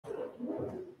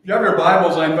If you have your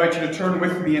Bibles, I invite you to turn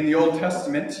with me in the Old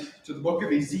Testament to the book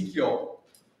of Ezekiel,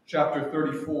 chapter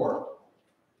 34.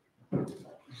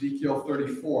 Ezekiel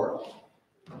 34.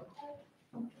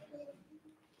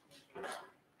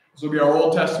 This will be our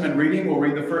Old Testament reading. We'll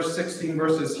read the first 16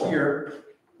 verses here,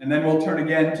 and then we'll turn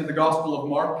again to the Gospel of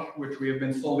Mark, which we have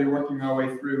been slowly working our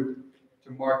way through, to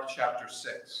Mark chapter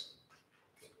 6.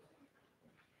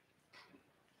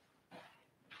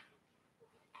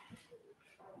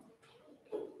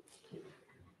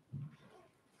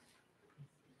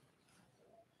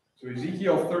 So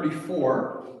Ezekiel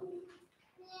 34,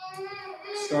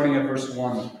 starting at verse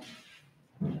 1.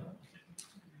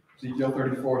 Ezekiel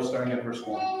 34, starting at verse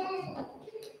 1.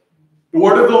 The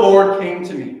word of the Lord came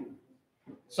to me.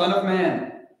 Son of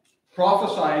man,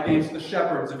 prophesy against the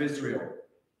shepherds of Israel.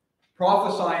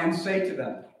 Prophesy and say to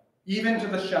them, even to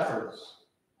the shepherds,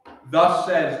 thus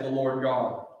says the Lord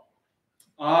God.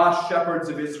 Ah, shepherds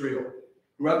of Israel,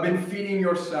 who have been feeding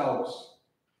yourselves,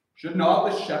 should not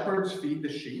the shepherds feed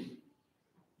the sheep?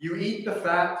 You eat the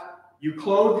fat, you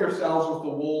clothe yourselves with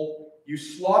the wool, you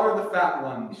slaughter the fat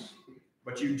ones,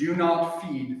 but you do not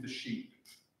feed the sheep.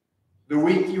 The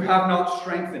weak you have not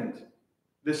strengthened,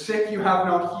 the sick you have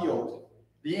not healed,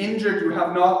 the injured you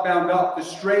have not bound up, the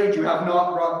strayed you have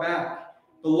not brought back,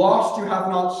 the lost you have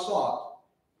not sought,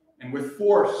 and with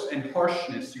force and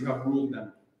harshness you have ruled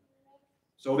them.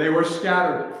 So they were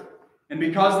scattered, and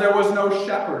because there was no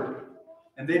shepherd,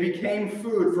 and they became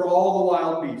food for all the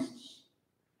wild beasts.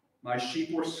 My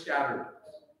sheep were scattered.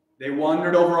 They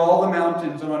wandered over all the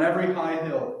mountains and on every high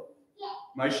hill.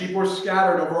 My sheep were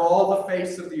scattered over all the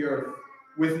face of the earth,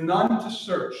 with none to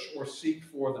search or seek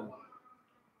for them.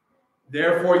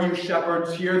 Therefore, you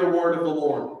shepherds, hear the word of the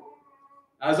Lord.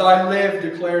 As I live,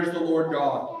 declares the Lord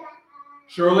God,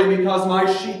 surely because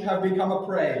my sheep have become a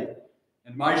prey,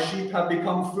 and my sheep have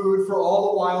become food for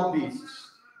all the wild beasts,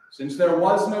 since there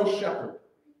was no shepherd,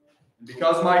 and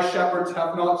because my shepherds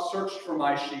have not searched for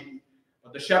my sheep,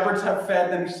 but the shepherds have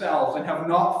fed themselves and have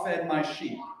not fed my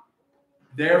sheep.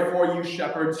 Therefore, you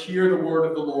shepherds, hear the word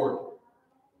of the Lord.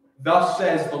 Thus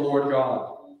says the Lord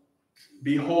God,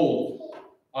 behold,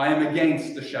 I am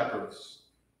against the shepherds,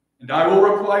 and I will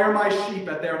require my sheep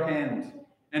at their hand,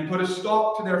 and put a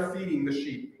stop to their feeding the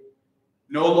sheep.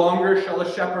 No longer shall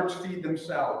the shepherds feed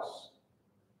themselves.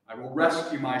 I will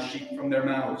rescue my sheep from their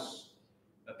mouths,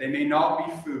 that they may not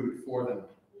be food for them.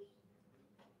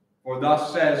 For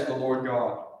thus says the Lord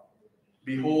God,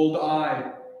 behold,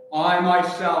 I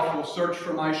myself will search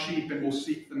for my sheep and will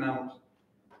seek them out,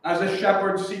 as a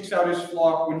shepherd seeks out his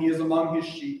flock when he is among his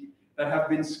sheep that have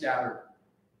been scattered.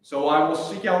 So I will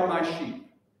seek out my sheep,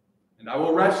 and I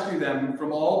will rescue them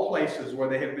from all places where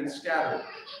they have been scattered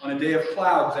on a day of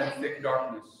clouds and thick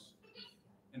darkness.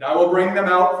 And I will bring them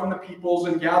out from the peoples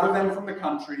and gather them from the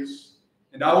countries,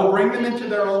 and I will bring them into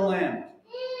their own land.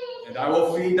 And I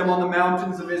will feed them on the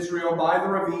mountains of Israel, by the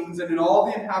ravines, and in all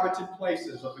the inhabited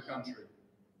places of the country.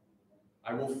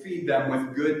 I will feed them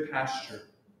with good pasture,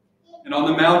 and on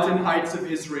the mountain heights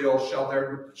of Israel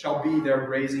shall be their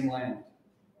grazing land.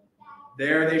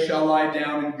 There they shall lie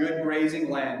down in good grazing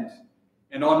land,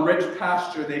 and on rich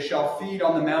pasture they shall feed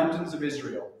on the mountains of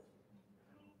Israel.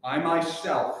 I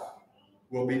myself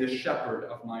will be the shepherd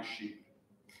of my sheep,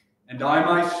 and I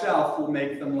myself will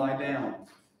make them lie down,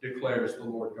 declares the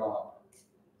Lord God.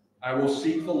 I will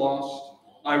seek the lost,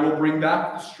 I will bring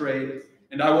back the strayed,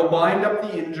 and I will bind up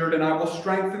the injured, and I will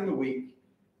strengthen the weak,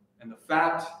 and the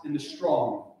fat and the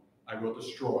strong I will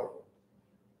destroy.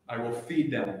 I will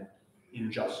feed them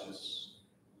in justice.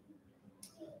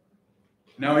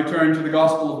 Now we turn to the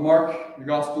Gospel of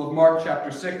Mark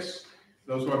chapter 6.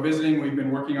 Those who are visiting, we've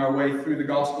been working our way through the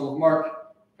Gospel of Mark,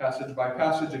 passage by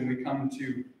passage, and we come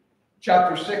to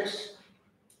chapter 6,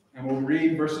 and we'll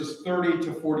read verses 30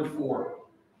 to 44,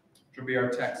 which will be our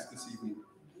text this evening.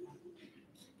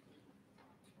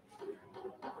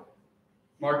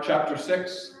 Mark chapter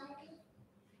 6,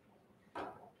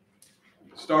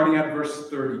 starting at verse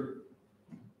 30.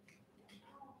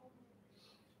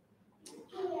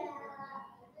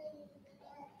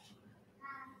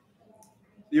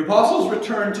 The apostles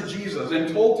returned to Jesus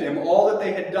and told him all that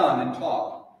they had done and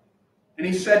taught. And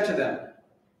he said to them,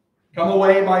 come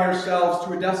away by yourselves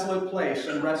to a desolate place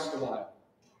and rest a while.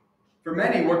 For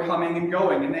many were coming and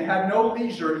going, and they had no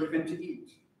leisure even to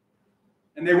eat.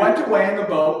 And they went away in the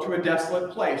boat to a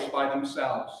desolate place by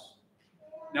themselves.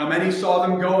 Now many saw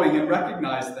them going and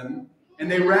recognized them, and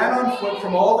they ran on foot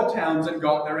from all the towns and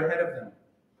got there ahead of them.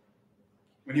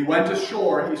 When he went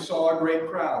ashore, he saw a great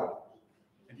crowd,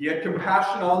 and he had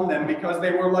compassion on them because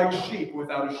they were like sheep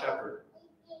without a shepherd.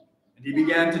 And he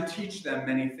began to teach them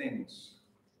many things.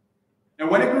 And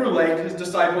when it grew late, his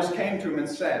disciples came to him and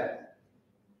said,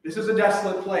 "This is a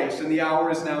desolate place, and the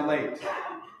hour is now late.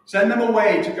 Send them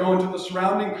away to go into the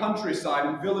surrounding countryside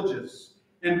and villages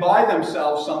and buy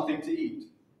themselves something to eat."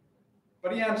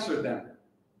 But he answered them,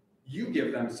 "You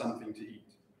give them something to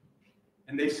eat."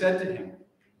 And they said to him,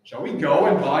 "Shall we go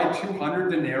and buy 200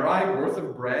 denarii worth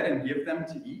of bread and give them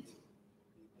to eat?"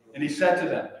 And he said to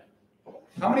them,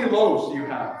 "How many loaves do you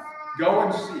have? Go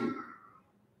and see."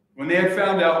 When they had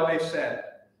found out, they said,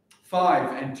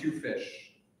 5 and 2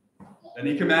 fish. Then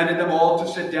he commanded them all to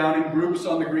sit down in groups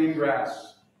on the green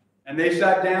grass. And they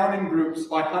sat down in groups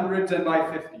by hundreds and by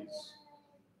 50s.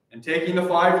 And taking the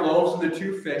 5 loaves and the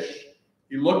 2 fish,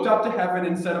 he looked up to heaven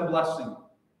and said a blessing,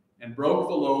 and broke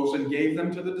the loaves and gave them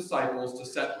to the disciples to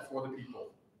set before the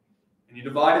people. And he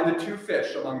divided the 2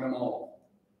 fish among them all.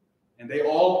 And they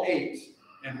all ate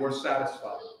and were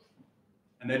satisfied.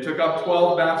 And they took up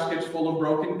 12 baskets full of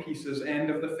broken pieces and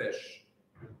of the fish.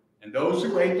 And those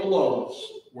who ate the loaves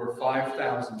were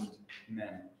 5,000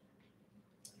 men.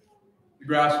 The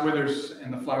grass withers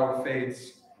and the flower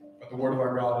fades, but the word of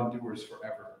our God endures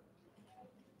forever.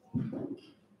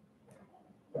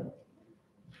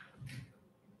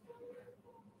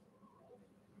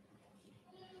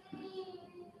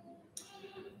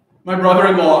 My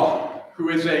brother-in-law, who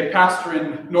is a pastor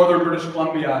in northern British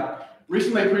Columbia,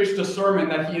 recently preached a sermon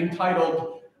that he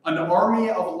entitled, "An Army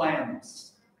of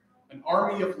Lambs." An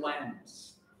Army of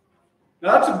Lambs.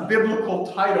 Now that's a biblical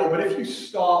title, but if you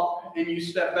stop and you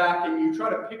step back and you try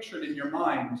to picture it in your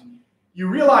mind, you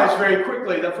realize very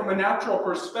quickly that from a natural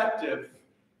perspective,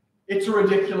 it's a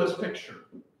ridiculous picture.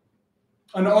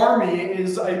 An army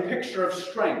is a picture of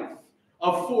strength,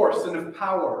 of force, and of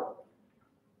power,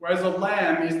 whereas a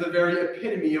lamb is the very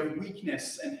epitome of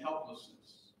weakness and helplessness.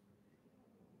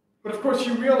 But of course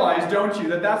you realize, don't you,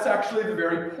 that that's actually the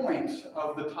very point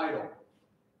of the title.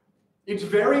 Its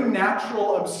very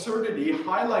natural absurdity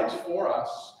highlights for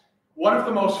us one of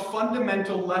the most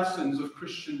fundamental lessons of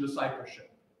Christian discipleship.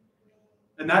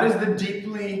 And that is the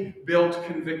deeply built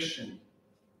conviction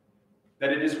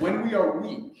that it is when we are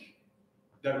weak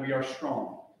that we are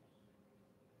strong.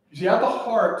 You see, at the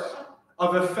heart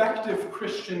of effective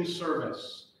Christian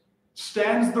service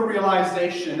stands the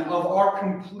realization of our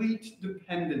complete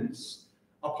dependence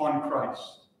upon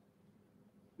Christ.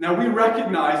 Now, we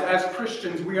recognize as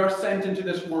Christians we are sent into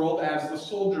this world as the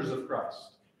soldiers of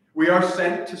Christ. We are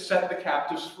sent to set the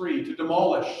captives free, to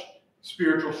demolish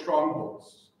spiritual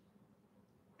strongholds.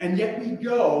 And yet we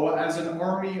go as an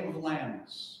army of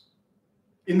lambs,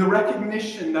 in the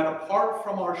recognition that apart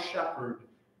from our shepherd,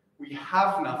 we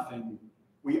have nothing,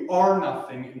 we are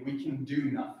nothing, and we can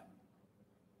do nothing.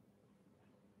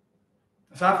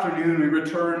 This afternoon, we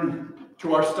return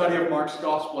to our study of Mark's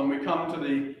Gospel, and we come to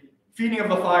the feeding of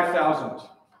the 5,000.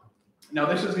 Now,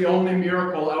 this is the only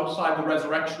miracle outside the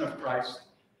resurrection of Christ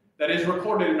that is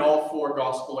recorded in all 4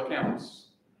 Gospel accounts.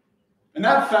 And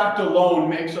that fact alone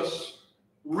makes us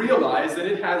realize that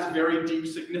it has very deep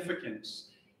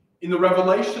significance in the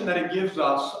revelation that it gives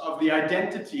us of the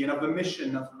identity and of the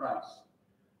mission of Christ.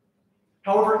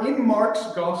 However, in Mark's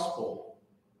Gospel,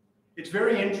 it's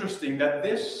very interesting that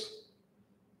this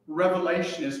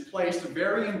revelation is placed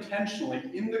very intentionally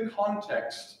in the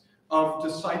context of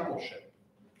discipleship.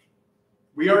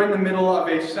 We are in the middle of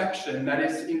a section that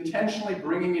is intentionally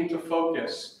bringing into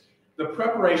focus the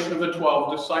preparation of the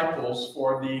 12 disciples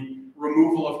for the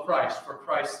removal of Christ, for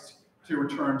Christ to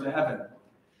return to heaven.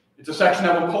 It's a section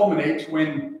that will culminate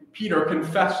when Peter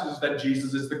confesses that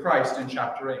Jesus is the Christ in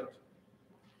chapter 8.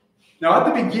 Now,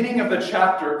 at the beginning of the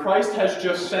chapter, Christ has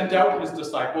just sent out his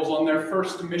disciples on their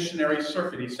first missionary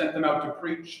circuit. He sent them out to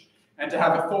preach and to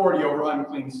have authority over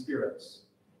unclean spirits.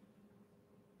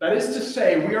 That is to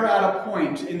say, we are at a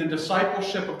point in the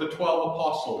discipleship of the 12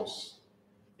 apostles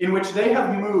in which they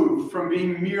have moved from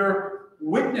being mere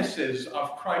witnesses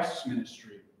of Christ's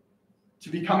ministry to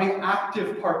becoming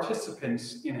active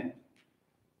participants in it.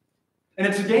 And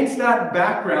it's against that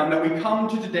background that we come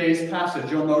to today's passage.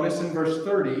 You'll notice in verse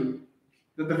 30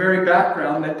 that the very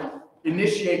background that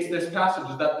initiates this passage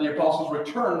is that the apostles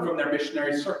return from their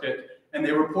missionary circuit and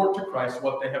they report to Christ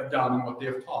what they have done and what they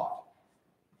have taught.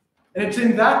 And it's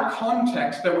in that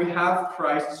context that we have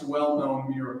Christ's well-known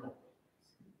miracle.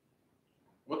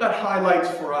 What that highlights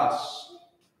for us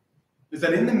is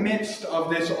that in the midst of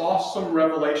this awesome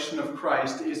revelation of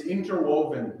Christ is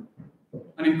interwoven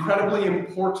an incredibly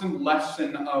important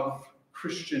lesson of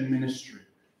Christian ministry.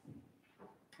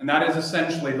 And that is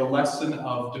essentially the lesson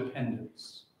of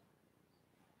dependence.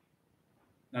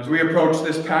 As we approach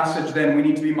this passage, then, we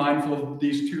need to be mindful of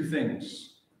these 2 things.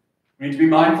 We need to be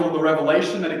mindful of the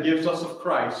revelation that it gives us of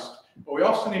Christ, but we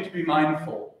also need to be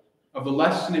mindful of the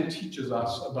lesson it teaches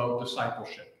us about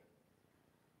discipleship.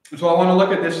 And so I want to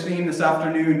look at this theme this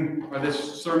afternoon, or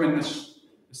this sermon, this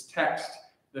text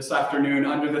this afternoon,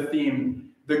 under the theme,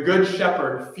 the Good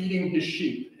Shepherd feeding his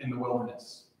sheep in the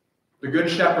wilderness. The Good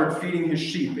Shepherd feeding his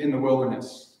sheep in the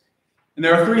wilderness. And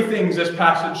there are three things this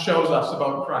passage shows us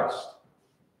about Christ.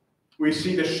 We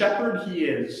see the shepherd he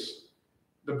is,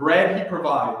 the bread he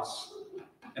provides,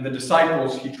 and the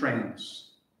disciples he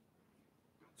trains.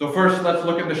 So first, let's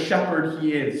look at the shepherd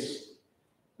he is.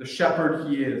 The shepherd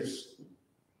he is.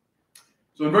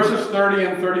 So in verses 30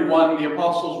 and 31, the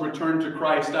apostles return to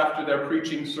Christ after their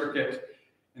preaching circuit,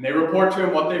 and they report to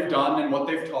him what they've done and what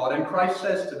they've taught. And Christ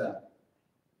says to them,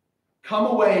 "Come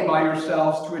away by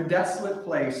yourselves to a desolate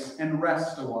place and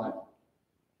rest a while.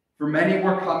 For many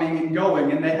were coming and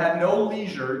going, and they had no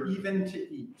leisure even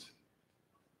to eat."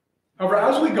 However,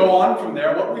 as we go on from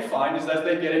there, what we find is as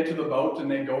they get into the boat and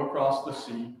they go across the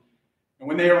sea, and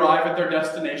when they arrive at their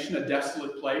destination, a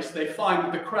desolate place, they find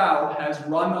that the crowd has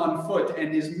run on foot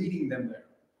and is meeting them there.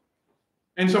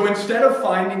 And so instead of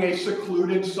finding a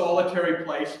secluded, solitary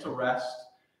place to rest,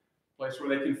 a place where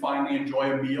they can finally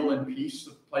enjoy a meal in peace,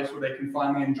 a place where they can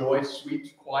finally enjoy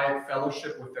sweet, quiet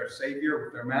fellowship with their Savior,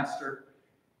 with their Master,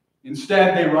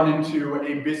 instead they run into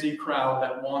a busy crowd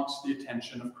that wants the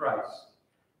attention of Christ.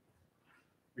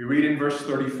 We read in verse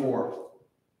 34,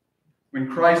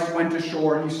 "When Christ went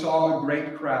ashore, he saw a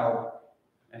great crowd,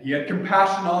 and he had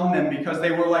compassion on them because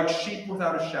they were like sheep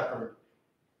without a shepherd,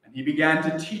 and he began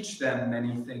to teach them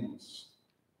many things."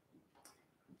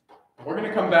 We're going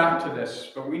to come back to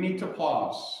this, but we need to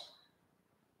pause.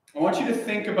 I want you to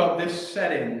think about this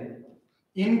setting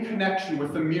in connection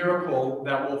with the miracle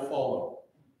that will follow.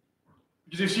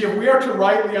 Because you see, if we are to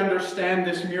rightly understand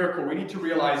this miracle, we need to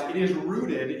realize it is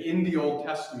rooted in the Old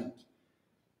Testament.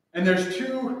 And there's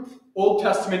two Old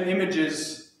Testament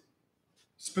images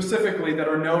specifically that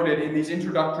are noted in these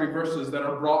introductory verses that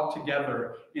are brought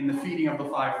together in the feeding of the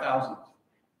 5,000.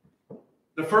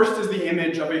 The first is the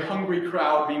image of a hungry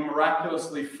crowd being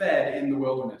miraculously fed in the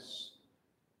wilderness.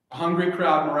 A hungry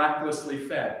crowd miraculously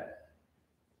fed.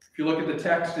 If you look at the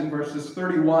text in verses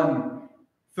 31,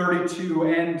 32,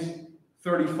 and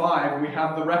 35, we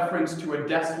have the reference to a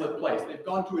desolate place. They've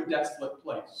gone to a desolate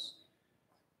place.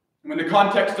 And in the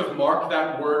context of Mark,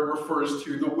 that word refers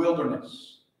to the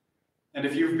wilderness. And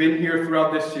if you've been here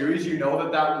throughout this series, you know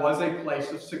that that was a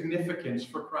place of significance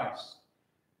for Christ.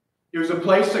 It was a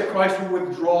place that Christ would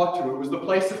withdraw to. It was the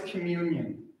place of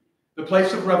communion, the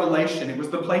place of revelation. It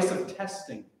was the place of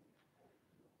testing.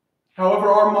 However,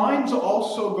 our minds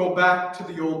also go back to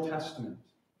the Old Testament.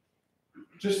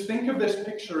 Just think of this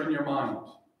picture in your mind.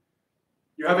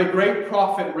 You have a great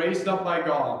prophet raised up by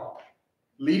God,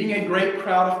 leading a great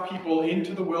crowd of people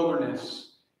into the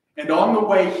wilderness, and on the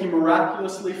way he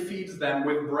miraculously feeds them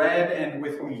with bread and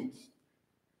with meat.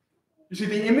 You see,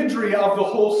 the imagery of the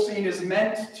whole scene is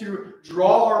meant to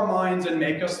draw our minds and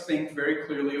make us think very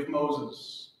clearly of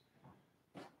Moses.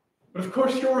 But of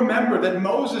course, you'll remember that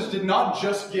Moses did not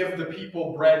just give the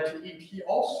people bread to eat. He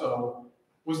also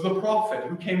was the prophet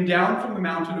who came down from the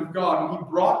mountain of God, and he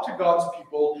brought to God's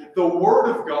people the word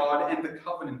of God and the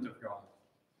covenant of God.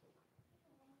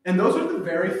 And those are the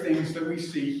very things that we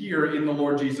see here in the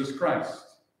Lord Jesus Christ.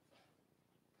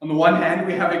 On the one hand,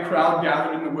 we have a crowd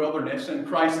gathered in the wilderness, and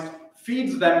Christ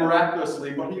feeds them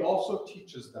miraculously, but he also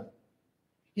teaches them.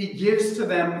 He gives to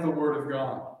them the word of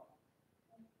God.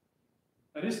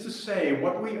 That is to say,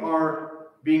 what we are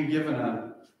being given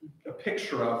a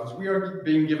picture of is we are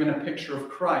being given a picture of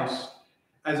Christ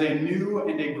as a new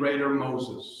and a greater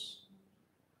Moses.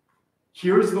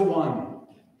 Here is the one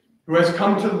who has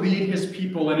come to lead his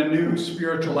people in a new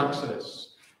spiritual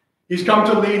exodus. He's come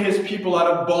to lead his people out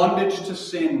of bondage to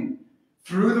sin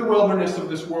through the wilderness of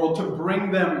this world to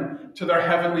bring them to their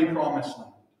heavenly promised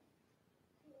land.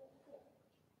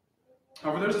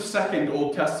 However, there's a second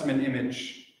Old Testament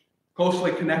image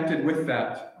closely connected with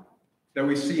that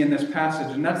we see in this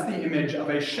passage, and that's the image of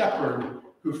a shepherd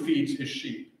who feeds his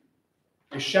sheep.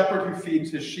 A shepherd who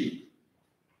feeds his sheep.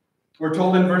 We're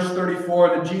told in verse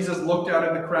 34 that Jesus looked out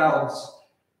at the crowds,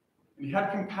 and he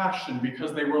had compassion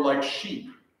because they were like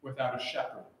sheep without a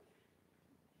shepherd.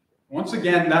 Once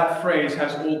again, that phrase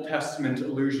has Old Testament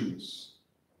allusions.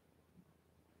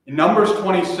 In Numbers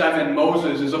 27,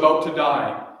 Moses is about to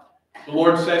die. The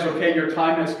Lord says, okay, your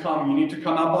time has come. You need to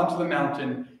come up onto the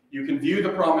mountain. You can view the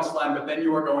promised land, but then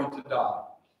you are going to die.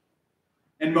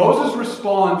 And Moses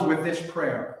responds with this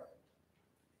prayer.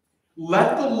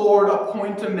 Let the Lord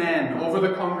appoint a man over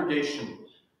the congregation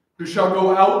who shall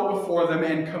go out before them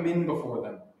and come in before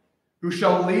them, who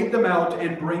shall lead them out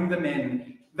and bring them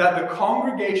in, that the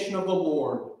congregation of the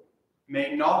Lord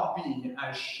may not be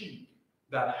as sheep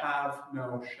that have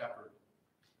no shepherd.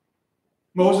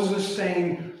 Moses is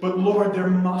saying, but Lord, there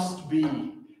must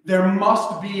be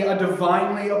a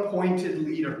divinely appointed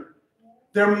leader.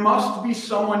 There must be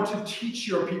someone to teach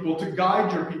your people, to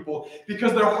guide your people,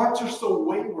 because their hearts are so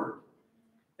wayward.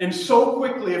 And so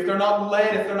quickly, if they're not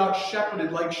led, if they're not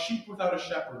shepherded, like sheep without a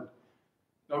shepherd,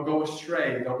 they'll go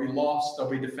astray, they'll be lost, they'll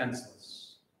be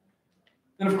defenseless.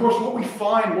 And of course, what we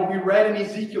find, what we read in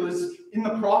Ezekiel is in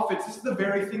the prophets, this is the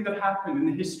very thing that happened in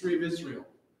the history of Israel.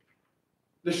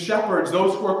 The shepherds,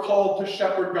 those who are called to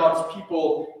shepherd God's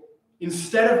people,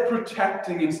 instead of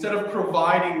protecting, instead of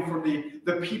providing for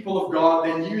the people of God,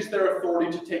 they used their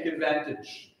authority to take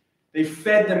advantage. They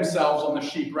fed themselves on the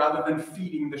sheep rather than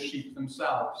feeding the sheep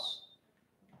themselves.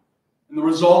 And the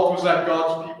result was that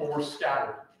God's people were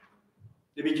scattered.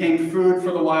 They became food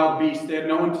for the wild beasts. They had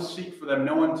no one to seek for them,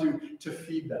 no one to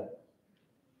feed them.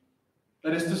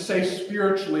 That is to say,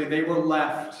 spiritually, they were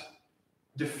left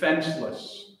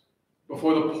defenseless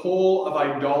before the pull of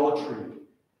idolatry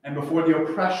and before the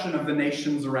oppression of the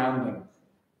nations around them.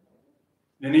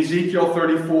 In Ezekiel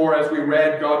 34, as we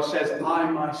read, God says,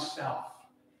 I myself,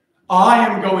 I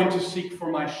am going to seek for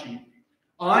my sheep.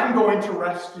 I'm going to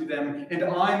rescue them, and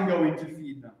I'm going to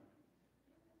feed them.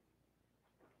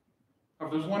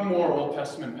 However, there's one more Old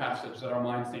Testament passage that our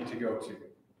minds need to go to.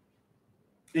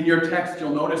 In your text,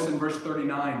 you'll notice in verse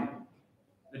 39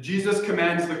 that Jesus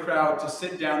commands the crowd to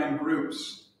sit down in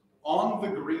groups on the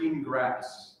green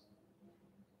grass.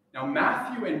 Now,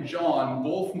 Matthew and John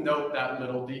both note that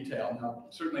little detail. Now,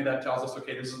 certainly that tells us,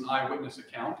 okay, this is an eyewitness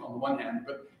account on the one hand,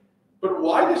 but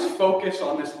why this focus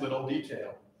on this little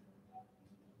detail?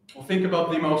 Well, think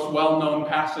about the most well-known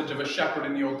passage of a shepherd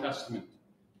in the Old Testament.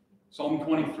 Psalm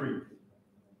 23.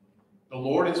 The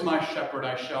Lord is my shepherd,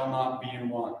 I shall not be in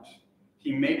want.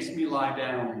 He makes me lie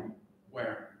down,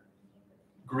 where?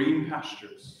 Green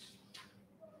pastures.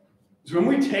 So when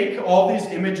we take all these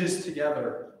images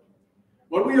together,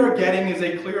 what we are getting is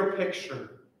a clear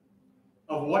picture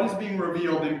of what is being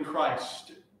revealed in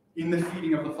Christ in the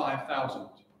feeding of the 5,000.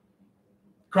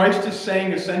 Christ is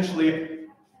saying essentially,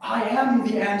 I am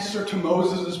the answer to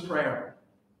Moses' prayer.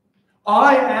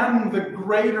 I am the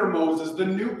greater Moses, the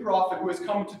new prophet who has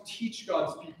come to teach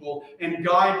God's people and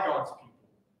guide God's people.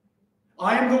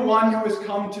 I am the one who has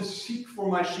come to seek for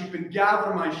my sheep and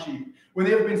gather my sheep when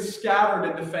they have been scattered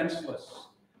and defenseless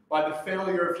by the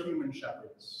failure of human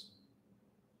shepherds.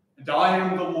 And I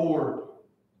am the Lord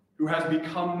who has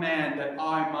become man that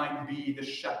I might be the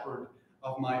shepherd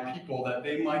of my people, that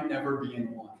they might never be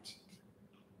in want.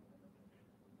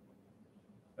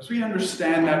 As we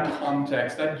understand that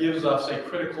context, that gives us a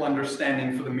critical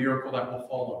understanding for the miracle that will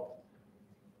follow.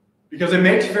 Because it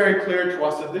makes very clear to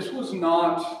us that this was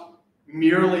not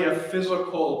merely a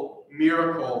physical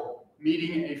miracle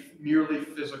meeting a merely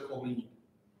physical need.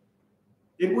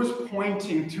 It was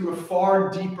pointing to a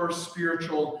far deeper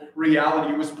spiritual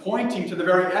reality. It was pointing to the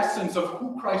very essence of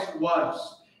who Christ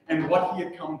was and what he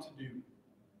had come to do.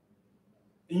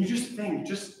 And you just think,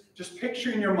 just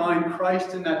picture in your mind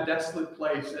Christ in that desolate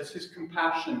place as his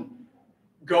compassion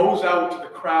goes out to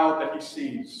the crowd that he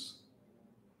sees.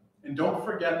 And don't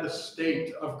forget the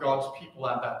state of God's people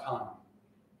at that time.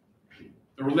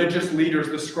 The religious leaders,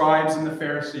 the scribes and the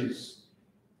Pharisees,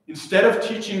 instead of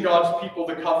teaching God's people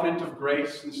the covenant of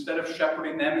grace, instead of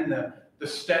shepherding them in the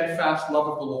steadfast love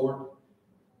of the Lord,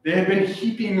 they had been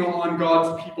heaping on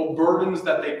God's people burdens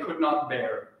that they could not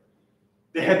bear.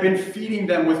 They had been feeding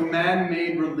them with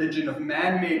man-made religion, of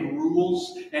man-made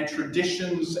rules and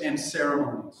traditions and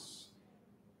ceremonies.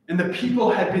 And the people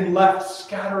had been left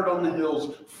scattered on the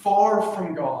hills, far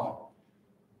from God.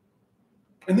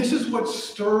 And this is what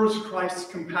stirs Christ's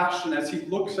compassion as he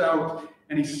looks out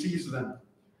and he sees them.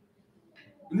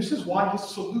 And this is why his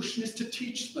solution is to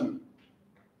teach them.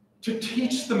 To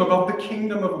teach them about the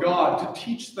kingdom of God. To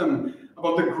teach them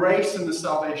about the grace and the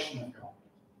salvation of God.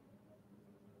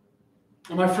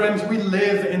 And my friends, we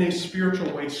live in a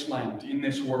spiritual wasteland in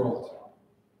this world.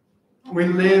 We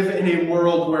live in a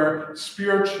world where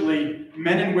spiritually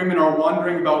men and women are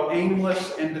wandering about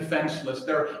aimless and defenseless.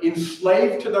 They're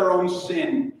enslaved to their own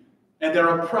sin, and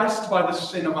they're oppressed by the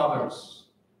sin of others.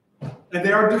 And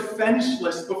they are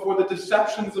defenseless before the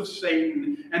deceptions of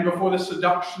Satan and before the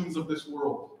seductions of this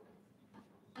world.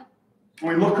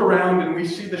 When we look around and we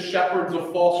see the shepherds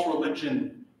of false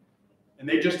religion, and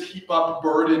they just heap up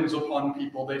burdens upon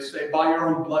people. They say, by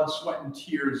your own blood, sweat, and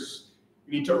tears,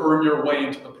 you need to earn your way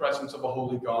into the presence of a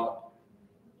holy God.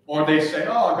 Or they say,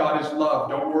 oh, God is love.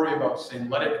 Don't worry about sin.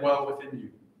 Let it dwell within you.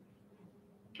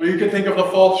 Or you can think of the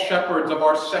false shepherds of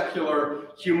our secular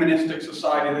humanistic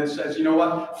society that says, you know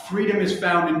what? Freedom is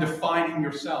found in defining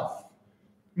yourself.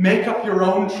 Make up your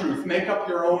own truth. Make up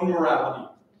your own morality.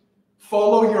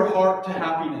 Follow your heart to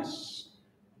happiness.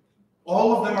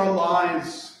 All of them are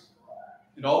lies,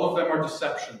 and all of them are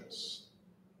deceptions.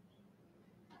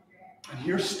 And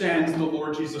here stands the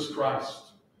Lord Jesus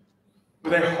Christ,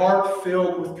 with a heart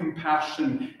filled with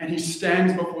compassion, and he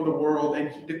stands before the world and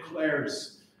he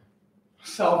declares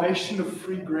salvation of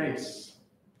free grace,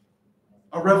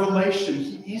 a revelation.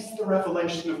 He is the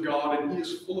revelation of God, and he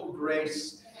is full of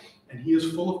grace, and he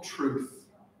is full of truth.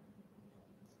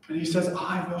 And he says,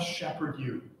 I will shepherd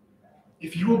you.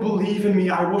 If you will believe in me,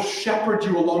 I will shepherd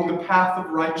you along the path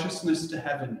of righteousness to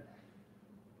heaven.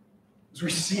 As we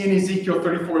see in Ezekiel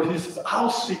 34, he says, I'll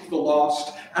seek the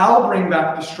lost, I'll bring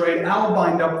back the strayed, I'll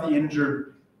bind up the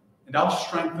injured, and I'll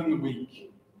strengthen the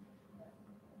weak.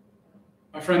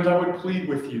 My friends, I would plead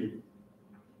with you,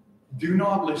 do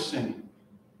not listen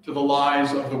to the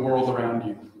lies of the world around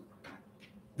you.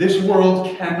 This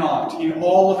world cannot, in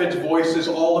all of its voices,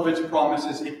 all of its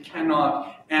promises, it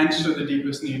cannot answer the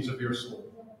deepest needs of your soul.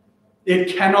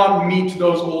 It cannot meet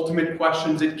those ultimate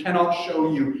questions. It cannot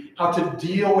show you how to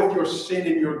deal with your sin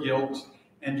and your guilt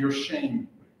and your shame.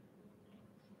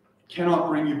 It cannot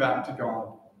bring you back to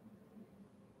God.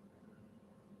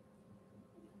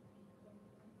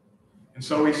 And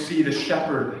so we see the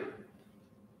shepherd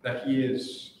that he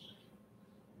is.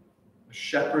 The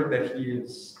shepherd that he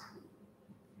is.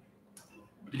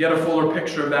 To get a fuller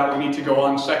picture of that, we need to go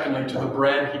on, secondly, to the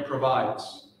bread he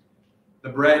provides. The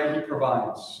bread he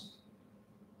provides.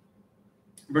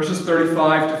 Verses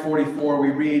 35 to 44,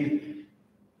 we read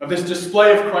of this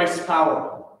display of Christ's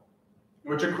power,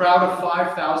 in which a crowd of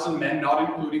 5,000 men, not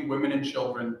including women and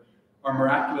children, are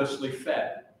miraculously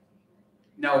fed.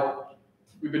 Now,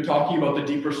 we've been talking about the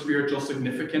deeper spiritual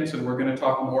significance, and we're going to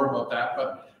talk more about that,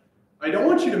 but I don't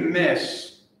want you to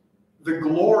miss the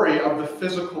glory of the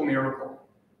physical miracle.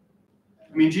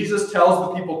 I mean, Jesus tells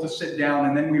the people to sit down,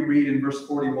 and then we read in verse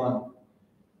 41.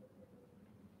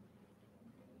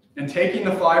 And taking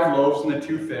the 5 loaves and the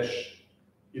 2 fish,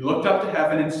 he looked up to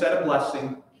heaven and said a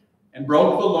blessing, and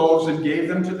broke the loaves and gave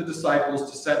them to the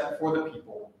disciples to set before the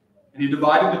people. And he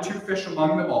divided the 2 fish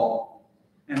among them all,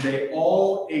 and they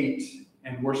all ate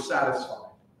and were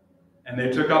satisfied. And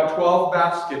they took up 12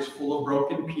 baskets full of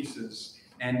broken pieces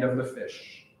and of the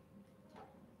fish.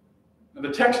 Now,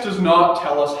 the text does not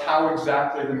tell us how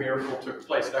exactly the miracle took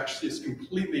place. It actually is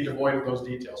completely devoid of those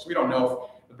details. We don't know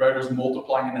if the bread was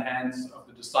multiplying in the hands of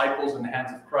the disciples, in the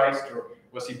hands of Christ, or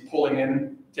was he pulling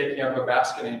in, taking out of a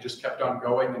basket, and he just kept on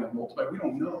going and it multiplied? We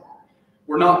don't know.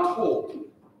 We're not told.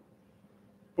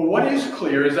 But what is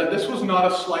clear is that this was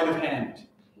not a sleight of hand.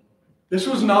 This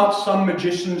was not some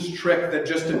magician's trick that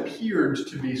just appeared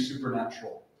to be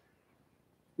supernatural.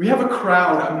 We have a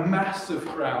crowd, a massive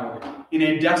crowd, in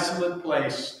a desolate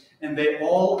place, and they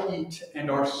all eat and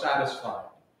are satisfied.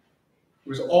 It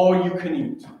was all you can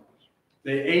eat.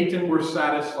 They ate and were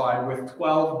satisfied with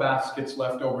 12 baskets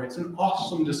left over. It's an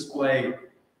awesome display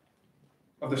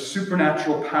of the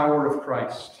supernatural power of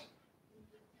Christ.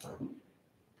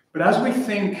 But as we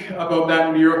think about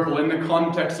that miracle in the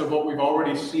context of what we've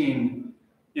already seen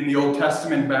in the Old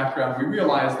Testament background, we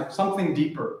realize that something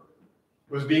deeper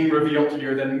was being revealed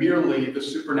here than merely the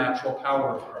supernatural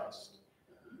power of Christ.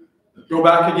 Go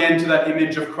back again to that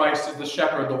image of Christ as the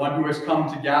shepherd, the one who has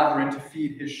come to gather and to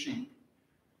feed his sheep.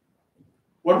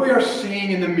 What we are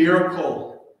seeing in the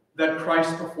miracle that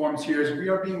Christ performs here is we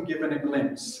are being given a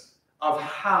glimpse of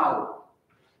how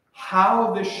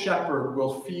this shepherd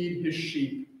will feed his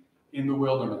sheep in the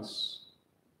wilderness.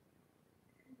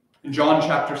 In John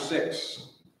chapter 6,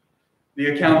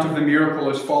 the account of the miracle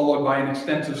is followed by an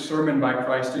extensive sermon by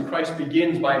Christ, and Christ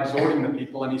begins by exhorting the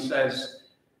people, and he says,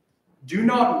 "Do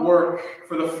not work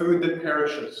for the food that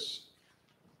perishes,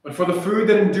 but for the food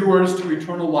that endures to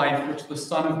eternal life, which the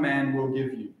Son of Man will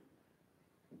give you."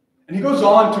 And he goes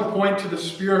on to point to the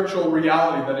spiritual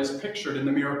reality that is pictured in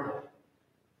the miracle.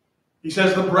 He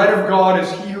says, "The bread of God is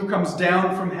he who comes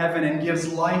down from heaven and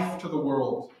gives life to the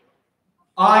world.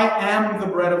 I am the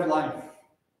bread of life.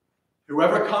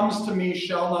 Whoever comes to me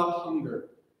shall not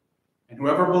hunger, and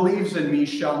whoever believes in me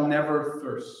shall never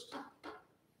thirst."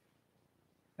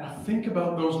 Now think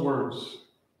about those words.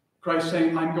 Christ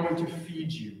saying, I'm going to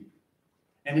feed you.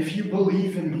 And if you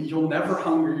believe in me, you'll never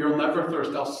hunger, you'll never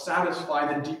thirst. I'll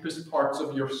satisfy the deepest parts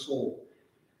of your soul.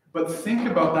 But think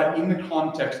about that in the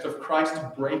context of Christ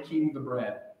breaking the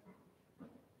bread.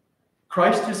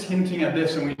 Christ is hinting at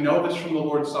this, and we know this from the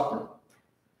Lord's Supper.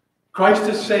 Christ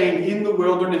is saying, in the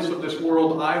wilderness of this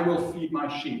world, I will feed my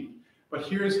sheep. But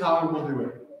here's how I will do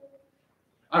it.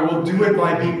 I will do it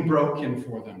by being broken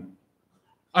for them.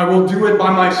 I will do it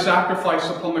by my sacrifice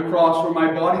upon the cross, where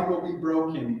my body will be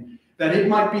broken, that it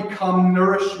might become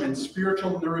nourishment,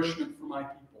 spiritual nourishment for my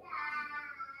people.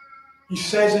 He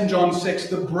says in John 6,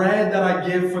 the bread that I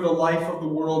give for the life of the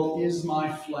world is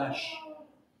my flesh.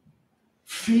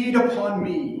 Feed upon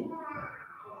me.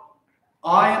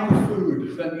 I am the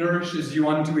food that nourishes you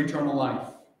unto eternal life.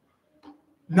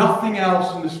 Nothing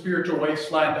else in the spiritual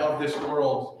wasteland of this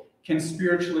world can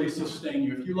spiritually sustain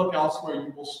you. If you look elsewhere,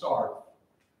 you will starve.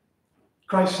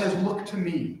 Christ says, look to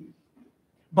me.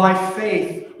 By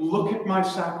faith, look at my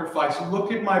sacrifice.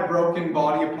 Look at my broken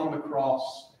body upon the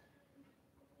cross.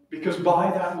 Because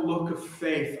by that look of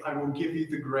faith, I will give you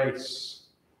the grace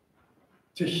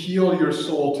to heal your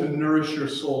soul, to nourish your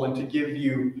soul, and to give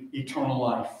you eternal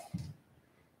life.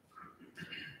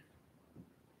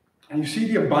 And you see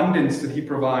the abundance that he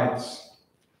provides.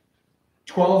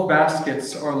 12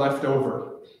 baskets are left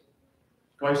over.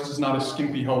 Christ is not a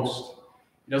skimpy host.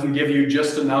 He doesn't give you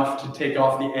just enough to take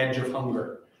off the edge of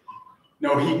hunger.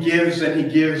 No, he gives and he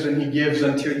gives and he gives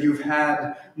until you've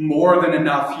had more than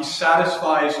enough. He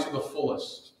satisfies to the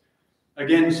fullest.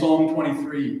 Again, Psalm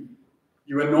 23.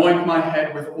 You anoint my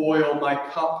head with oil, my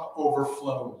cup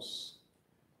overflows.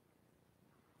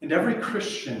 And every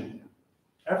Christian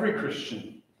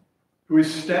who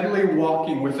is steadily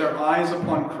walking with their eyes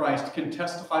upon Christ can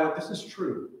testify that this is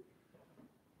true.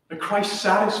 That Christ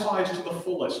satisfies to the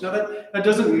fullest. Now that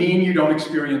doesn't mean you don't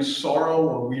experience sorrow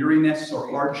or weariness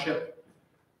or hardship.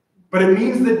 But it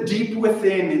means that deep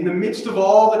within, in the midst of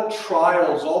all the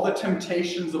trials, all the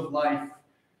temptations of life,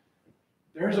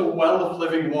 there's a well of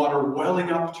living water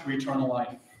welling up to eternal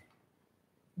life.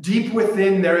 Deep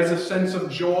within, there is a sense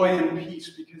of joy and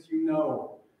peace because you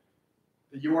know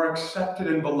that you are accepted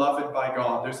and beloved by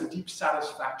God. There's a deep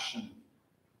satisfaction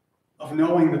of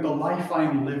knowing that the life I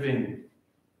am living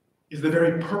is the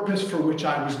very purpose for which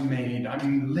I was made.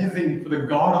 I'm living for the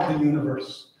God of the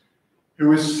universe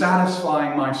who is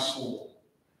satisfying my soul.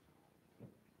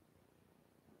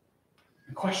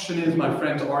 The question is, my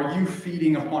friends, are you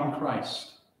feeding upon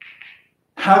Christ?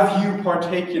 Have you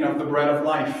partaken of the bread of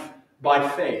life by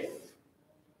faith?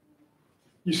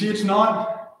 You see, it's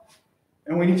not,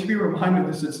 and we need to be reminded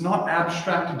of this, it's not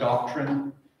abstract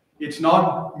doctrine. It's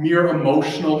not mere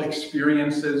emotional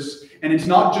experiences. And it's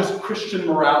not just Christian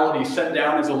morality set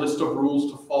down as a list of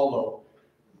rules to follow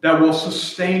that will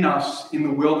sustain us in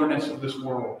the wilderness of this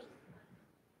world.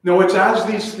 No, it's as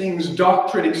these things,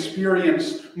 doctrine,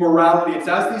 experience, morality, it's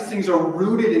as these things are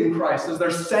rooted in Christ, as they're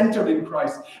centered in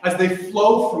Christ, as they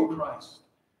flow from Christ.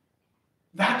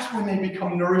 That's when they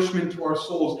become nourishment to our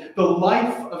souls. The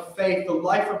life of faith, the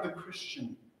life of the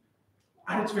Christian,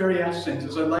 at its very essence,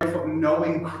 is a life of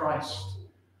knowing Christ,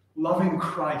 loving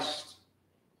Christ,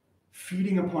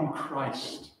 feeding upon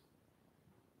Christ.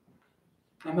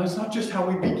 And that's not just how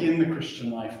we begin the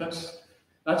Christian life. That's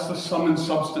the sum and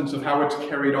substance of how it's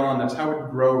carried on. That's how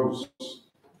it grows.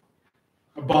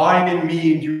 Abide in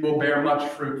me and you will bear much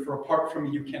fruit, for apart from me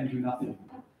you can do nothing.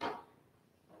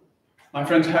 My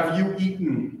friends, have you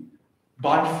eaten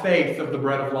by faith of the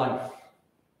bread of life?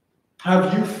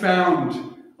 Have you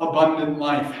found abundant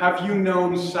life? Have you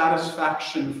known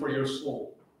satisfaction for your soul?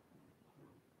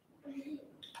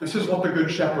 This is what the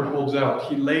Good Shepherd holds out.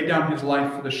 He laid down his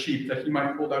life for the sheep that he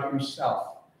might hold out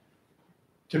himself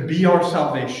to be our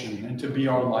salvation and to be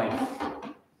our life.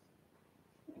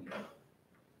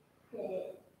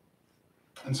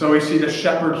 And so we see the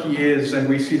shepherd he is, and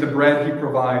we see the bread he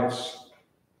provides.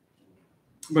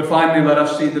 But finally, let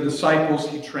us see the disciples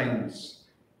he trains.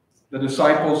 The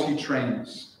disciples he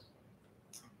trains.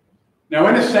 Now,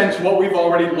 in a sense, what we've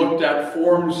already looked at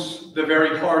forms the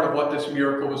very heart of what this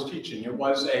miracle was teaching. It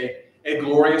was a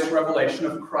glorious revelation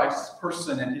of Christ's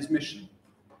person and his mission.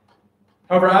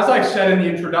 However, as I said in the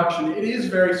introduction, it is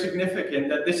very significant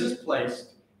that this is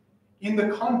placed in the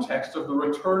context of the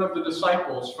return of the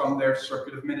disciples from their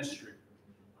circuit of ministry.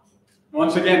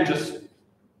 Once again, just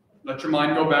let your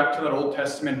mind go back to that Old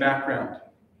Testament background.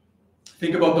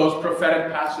 Think about those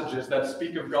prophetic passages that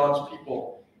speak of God's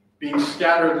people being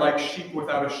scattered like sheep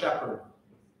without a shepherd.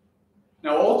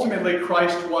 Now, ultimately,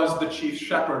 Christ was the chief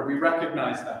shepherd. We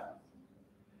recognize that.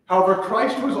 However,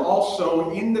 Christ was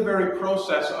also in the very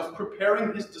process of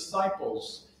preparing his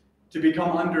disciples to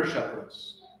become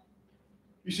under-shepherds.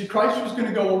 You see, Christ was going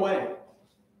to go away.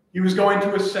 He was going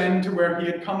to ascend to where he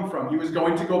had come from. He was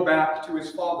going to go back to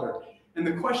his Father. And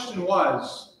the question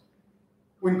was,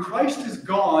 when Christ is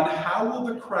gone, how will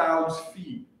the crowds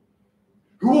feed?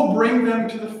 Who will bring them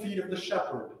to the feet of the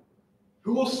shepherd?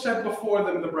 Who will set before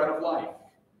them the bread of life?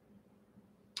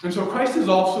 And so Christ is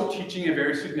also teaching a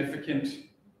very significant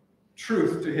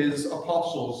truth to his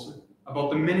apostles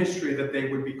about the ministry that they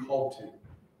would be called to.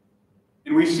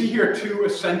 And we see here two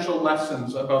essential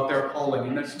lessons about their calling,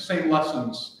 and it's the same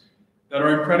lessons that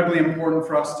are incredibly important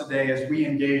for us today as we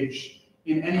engage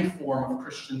in any form of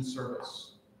Christian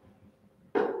service.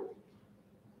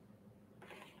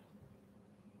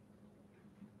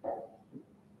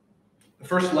 The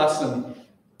first lesson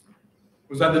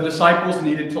was that the disciples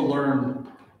needed to learn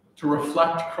to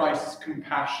reflect Christ's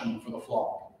compassion for the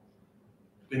flock.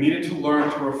 They needed to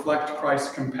learn to reflect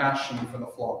Christ's compassion for the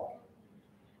flock.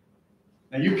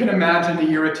 Now you can imagine the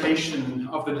irritation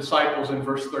of the disciples in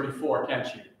verse 34,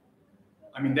 can't you?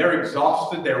 I mean, they're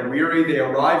exhausted, they're weary, they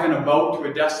arrive in a boat to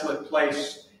a desolate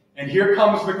place, and here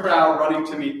comes the crowd running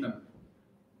to meet them.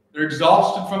 They're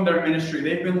exhausted from their ministry.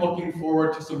 They've been looking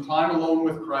forward to some time alone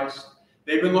with Christ.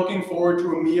 They've been looking forward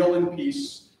to a meal in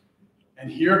peace.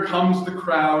 And here comes the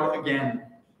crowd again.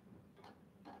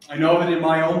 I know that in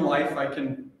my own life, I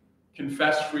can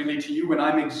confess freely to you, when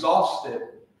I'm exhausted,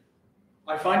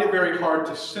 I find it very hard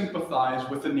to sympathize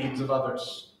with the needs of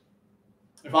others.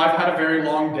 If I've had a very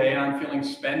long day and I'm feeling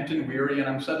spent and weary and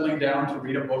I'm settling down to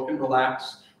read a book and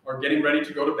relax or getting ready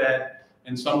to go to bed,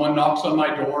 and someone knocks on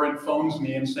my door and phones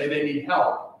me and say they need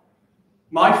help,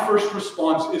 my first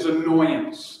response is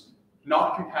annoyance,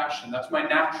 not compassion. That's my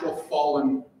natural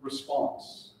fallen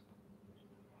response.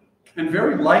 And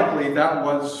very likely that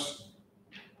was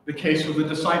the case with the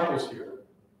disciples here.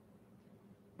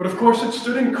 But of course it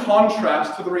stood in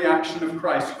contrast to the reaction of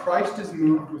Christ. Christ is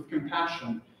moved with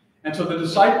compassion. And so the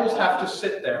disciples have to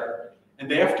sit there and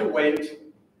they have to wait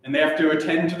and they have to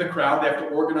attend to the crowd. They have to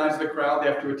organize the crowd. They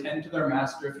have to attend to their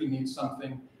master if he needs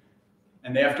something.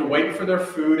 And they have to wait for their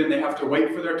food and they have to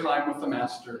wait for their time with the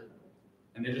master.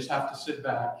 And they just have to sit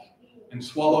back and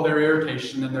swallow their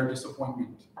irritation and their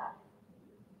disappointment.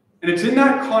 And it's in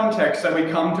that context that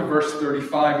we come to verse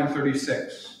 35 and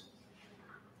 36.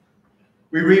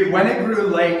 We read, "When it grew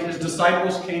late, his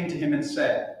disciples came to him and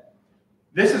said,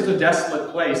 'This is a desolate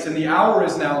place, and the hour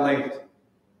is now late.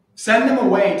 Send them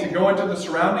away to go into the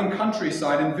surrounding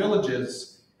countryside and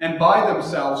villages and buy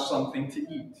themselves something to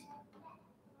eat.'"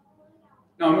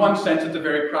 Now, in one sense, it's a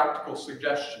very practical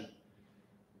suggestion.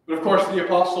 But of course, the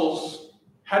apostles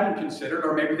hadn't considered,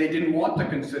 or maybe they didn't want to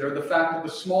consider, the fact that the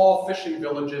small fishing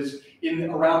villages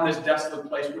around this desolate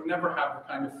place would never have the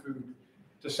kind of food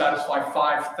to satisfy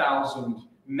 5,000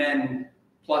 men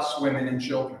plus women and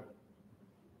children.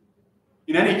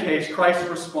 In any case, Christ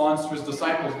responds to his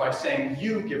disciples by saying,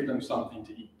 "You give them something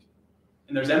to eat."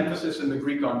 And there's emphasis in the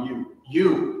Greek on you.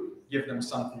 You give them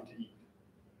something to eat.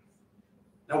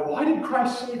 Now, why did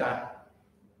Christ say that?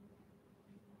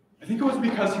 I think it was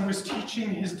because he was teaching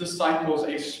his disciples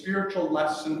a spiritual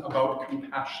lesson about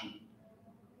compassion.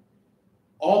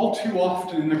 All too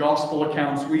often in the gospel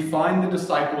accounts, we find the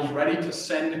disciples ready to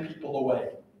send people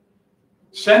away.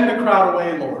 Send the crowd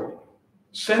away, Lord.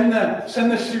 Send the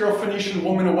Syrophoenician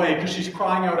woman away because she's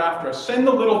crying out after us. Send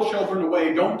the little children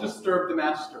away. Don't disturb the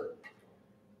master.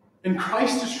 And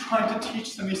Christ is trying to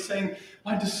teach them. He's saying,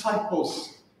 "My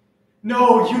disciples,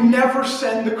 no, you never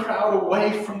send the crowd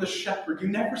away from the shepherd. You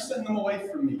never send them away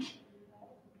from me.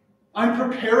 I'm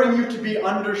preparing you to be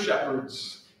under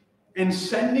shepherds. And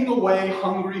sending away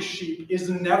hungry sheep is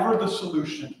never the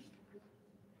solution.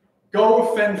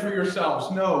 Go fend for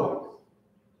yourselves." No.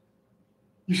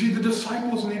 You see, the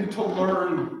disciples needed to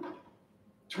learn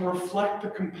to reflect the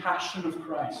compassion of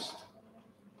Christ.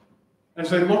 As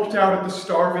they looked out at the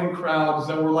starving crowds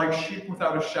that were like sheep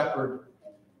without a shepherd,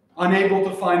 unable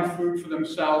to find food for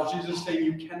themselves, Jesus is saying,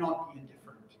 you cannot be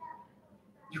indifferent.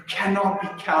 You cannot be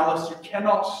callous. You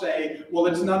cannot say, "Well,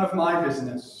 it's none of my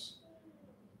business."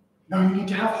 No, you need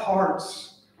to have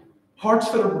hearts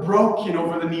that are broken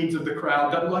over the needs of the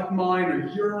crowd, that like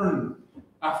mine yearn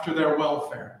after their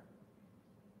welfare.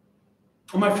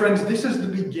 And my friends, this is the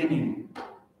beginning.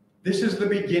 This is the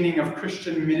beginning of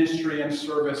Christian ministry and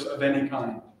service of any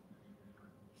kind.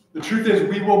 The truth is,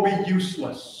 we will be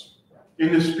useless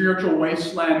in the spiritual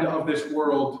wasteland of this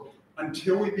world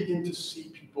until we begin to see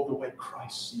people the way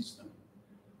Christ sees them.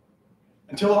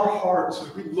 Until our hearts,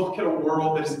 as we look at a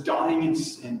world that is dying in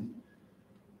sin,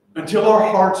 until our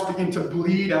hearts begin to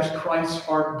bleed as Christ's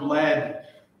heart bled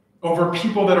over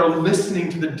people that are listening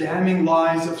to the damning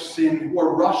lies of sin, who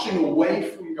are rushing away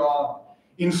from God,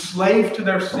 enslaved to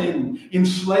their sin,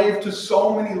 enslaved to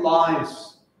so many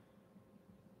lies.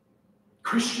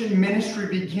 Christian ministry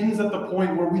begins at the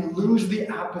point where we lose the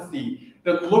apathy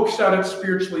that looks out at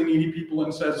spiritually needy people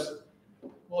and says,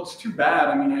 "Well, it's too bad.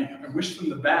 I mean, I wish them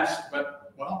the best,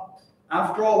 but, well,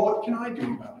 after all, what can I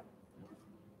do about it?"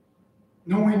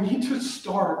 No, we need to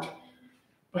start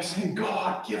by saying,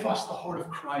 God, give us the heart of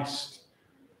Christ.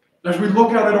 As we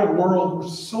look out at a world which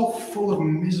is so full of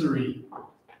misery,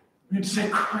 we need to say,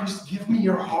 Christ, give me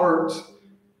your heart.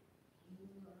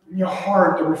 Your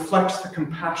heart that reflects the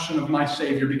compassion of my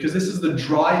Savior, because this is the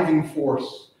driving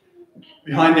force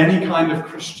behind any kind of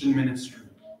Christian ministry.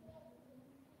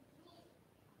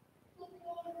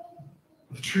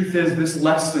 The truth is, this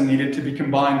lesson needed to be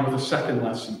combined with a second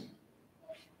lesson.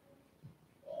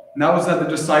 And that was that the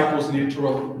disciples needed to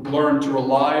learn to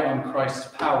rely on Christ's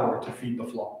power to feed the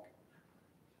flock.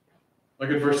 Look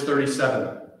at verse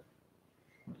 37.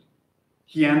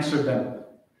 He answered them,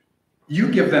 "You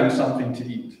give them something to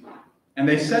eat." And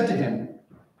they said to him,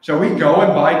 "Shall we go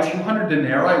and buy 200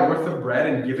 denarii worth of bread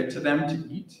and give it to them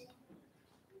to eat?"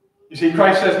 You see,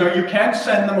 Christ says, no, you can't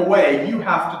send them away. You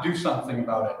have to do something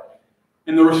about it.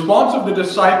 And the response of the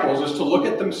disciples is to look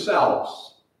at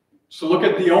themselves, to look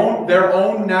at their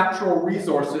own natural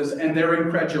resources, and they're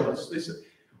incredulous. They say,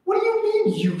 what do you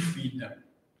mean you feed them?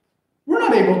 We're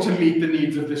not able to meet the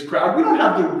needs of this crowd. We don't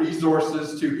have the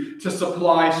resources to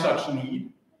supply such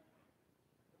need.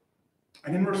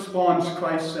 And in response,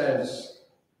 Christ says,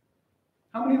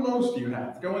 how many loaves do you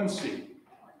have? Go and see.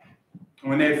 And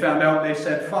when they found out, they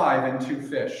said 5 and 2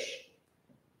 fish.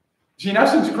 See, in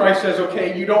essence, Christ says,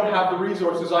 okay, you don't have the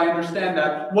resources. I understand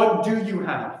that. What do you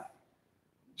have?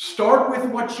 Start with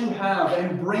what you have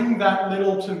and bring that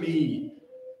little to me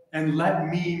and let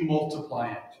me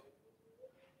multiply it.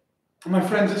 And my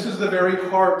friends, this is the very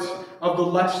heart of the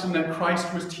lesson that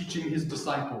Christ was teaching his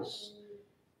disciples.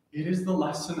 It is the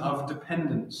lesson of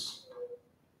dependence.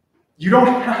 You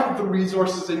don't have the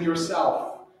resources in yourself.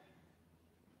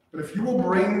 But if you will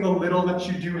bring the little that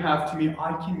you do have to me,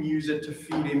 I can use it to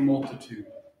feed a multitude.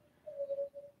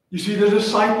 You see, the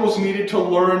disciples needed to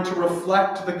learn to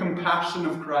reflect the compassion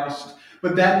of Christ,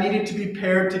 but that needed to be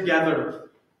paired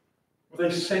together with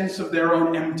a sense of their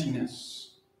own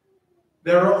emptiness,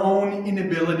 their own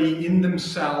inability in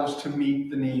themselves to meet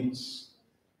the needs.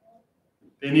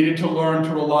 They needed to learn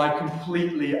to rely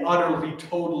completely, utterly,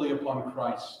 totally upon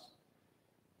Christ.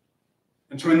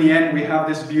 And so in the end, we have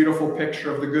this beautiful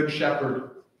picture of the Good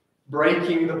Shepherd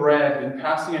breaking the bread and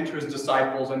passing it to his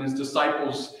disciples, and his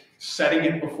disciples setting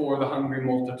it before the hungry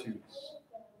multitudes.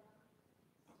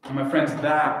 And my friends,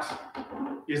 that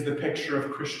is the picture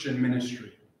of Christian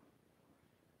ministry.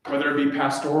 Whether it be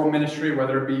pastoral ministry,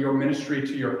 whether it be your ministry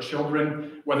to your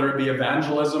children, whether it be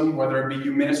evangelism, whether it be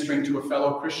you ministering to a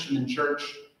fellow Christian in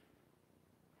church,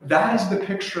 that is the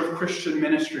picture of Christian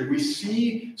ministry. We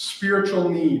see spiritual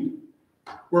need.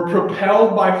 We're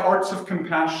propelled by hearts of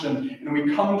compassion, and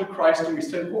we come to Christ and we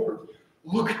say, Lord,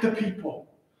 look at the people.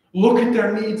 Look at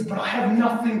their needs, but I have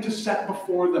nothing to set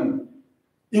before them.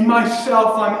 In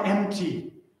myself, I'm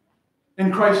empty.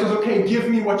 And Christ says, okay, give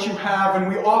me what you have, and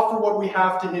we offer what we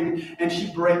have to him, and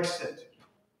he breaks it.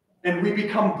 And we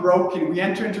become broken. We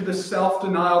enter into the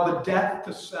self-denial, the death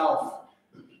to self,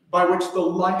 by which the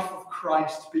life of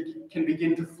Christ can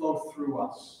begin to flow through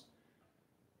us.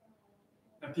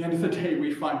 At the end of the day,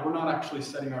 we find we're not actually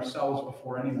setting ourselves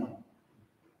before anyone.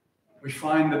 We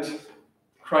find that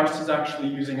Christ is actually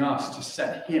using us to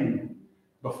set him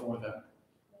before them.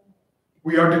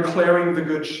 We are declaring the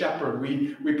Good Shepherd.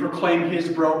 We proclaim his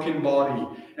broken body,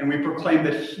 and we proclaim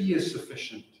that he is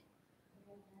sufficient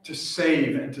to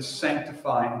save and to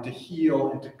sanctify and to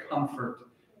heal and to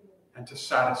comfort and to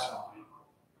satisfy.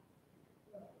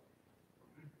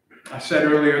 I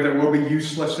said earlier that we'll be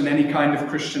useless in any kind of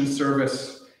Christian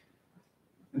service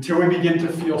until we begin to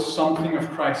feel something of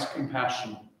Christ's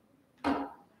compassion.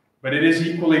 But it is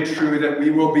equally true that we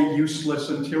will be useless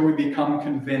until we become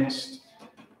convinced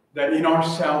that in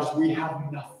ourselves we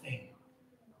have nothing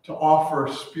to offer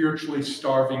spiritually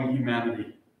starving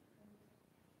humanity.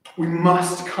 We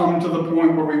must come to the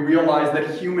point where we realize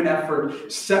that human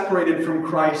effort separated from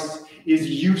Christ is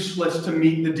useless to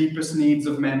meet the deepest needs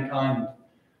of mankind,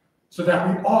 so that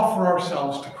we offer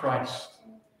ourselves to Christ.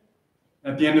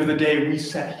 At the end of the day, we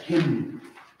set him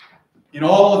in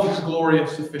all of his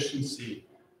glorious sufficiency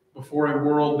before a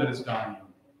world that is dying.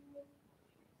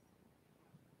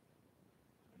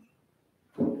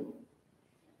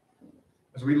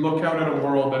 As we look out at a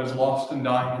world that is lost and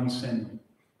dying in sin,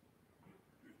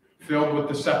 filled with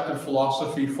deceptive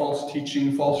philosophy, false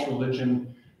teaching, false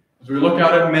religion, as we look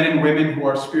out at men and women who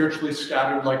are spiritually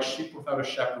scattered like sheep without a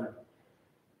shepherd,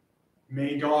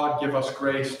 may God give us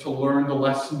grace to learn the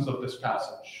lessons of this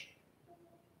passage.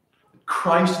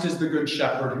 Christ is the Good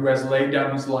Shepherd who has laid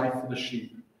down his life for the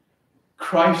sheep.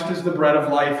 Christ is the bread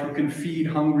of life who can feed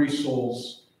hungry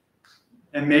souls.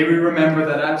 And may we remember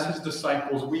that as his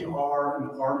disciples, we are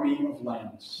an army of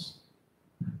lambs.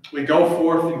 We go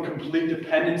forth in complete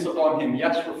dependence upon him,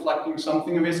 yes, reflecting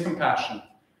something of his compassion,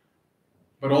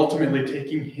 but ultimately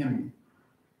taking him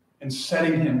and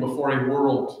setting him before a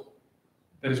world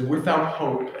that is without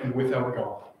hope and without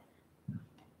God.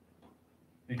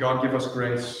 May God give us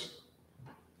grace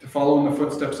to follow in the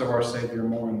footsteps of our Savior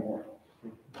more and more.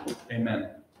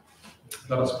 Amen.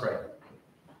 Let us pray.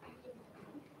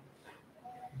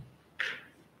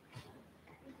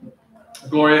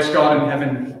 Glorious God in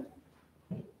heaven,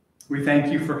 we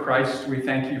thank you for Christ. We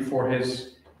thank you for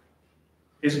his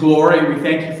glory. We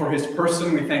thank you for his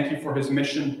person. We thank you for his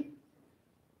mission.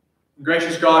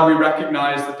 Gracious God, we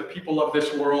recognize that the people of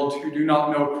this world who do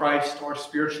not know Christ are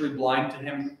spiritually blind to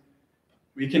him.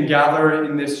 We can gather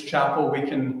in this chapel, we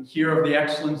can hear of the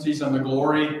excellencies and the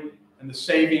glory and the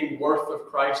saving worth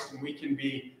of Christ, and we can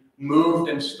be moved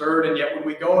and stirred, and yet when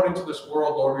we go out into this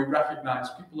world, Lord, we recognize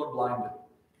people are blinded.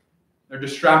 They're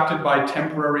distracted by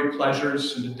temporary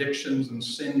pleasures and addictions and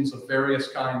sins of various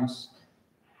kinds.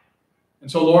 And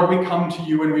so, Lord, we come to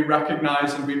you and we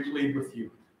recognize and we plead with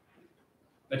you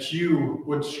that you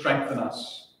would strengthen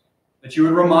us, that you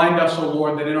would remind us, O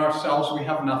Lord, that in ourselves we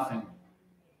have nothing.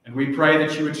 And we pray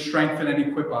that you would strengthen and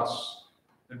equip us,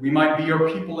 that we might be your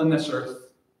people in this earth,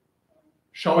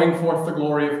 showing forth the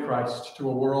glory of Christ to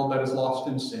a world that is lost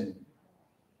in sin.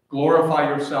 Glorify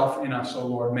yourself in us, O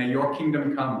Lord. May your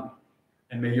kingdom come,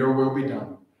 and may your will be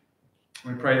done.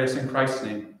 We pray this in Christ's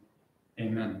name.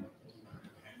 Amen.